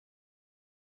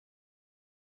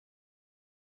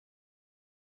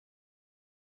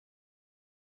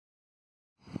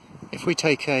If we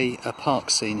take a park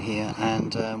scene here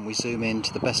and we zoom in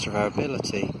to the best of our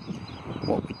ability,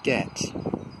 what we get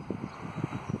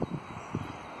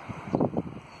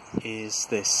is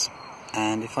this.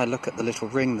 And if I look at the little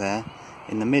ring there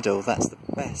in the middle, that's the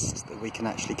best that we can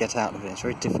actually get out of it. It's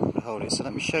very difficult to hold it. So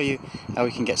let me show you how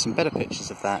we can get some better pictures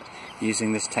of that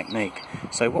using this technique.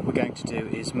 So what we're going to do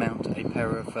is mount a pair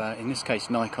of, in this case,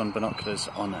 Nikon binoculars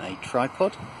on a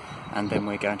tripod, and then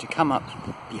we're going to come up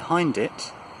behind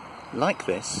it like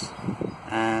this,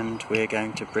 and we're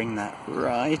going to bring that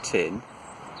right in.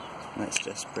 Let's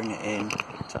just bring it in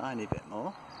a tiny bit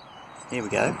more. Here we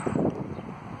go.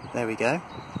 There we go.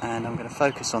 And I'm going to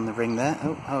focus on the ring there.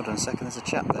 Oh, hold on a second, there's a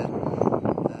chap there,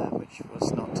 which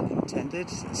was not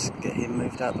intended. Let's get him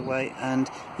moved out of the way, and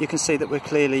you can see that we're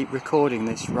clearly recording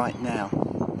this right now.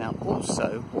 Now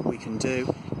also, what we can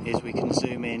do is we can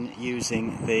zoom in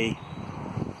using the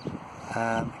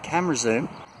camera zoom,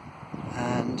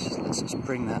 and let's just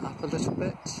bring that up a little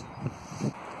bit.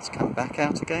 Let's come back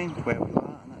out again where we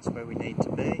are, and that's where we need to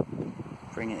be.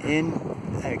 Bring it in.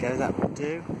 There we go, that will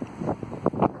do.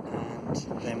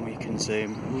 Then we can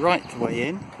zoom right the way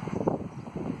in,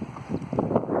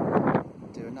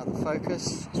 do another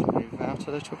focus, let's move out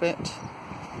a little bit,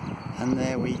 and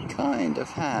there we kind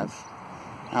of have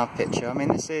our picture. I mean,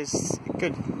 this is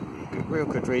real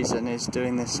good reason is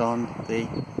doing this on the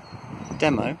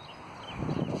demo,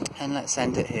 and let's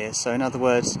end it here. So in other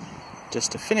words,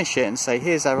 just to finish it and say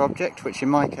here's our object, which in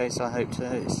my case I hope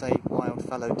to say wild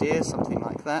fallow deer, something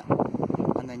like that,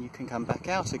 and then you can come back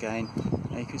out again.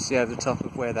 And you can see over the top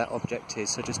of where that object is.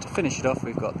 So just to finish it off,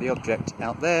 we've got the object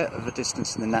out there of a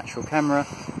distance in the natural camera,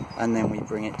 and then we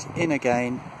bring it in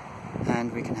again,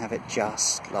 and we can have it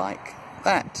just like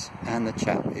that. And the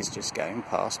chap is just going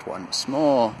past once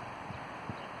more.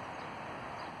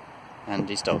 And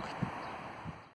his dog.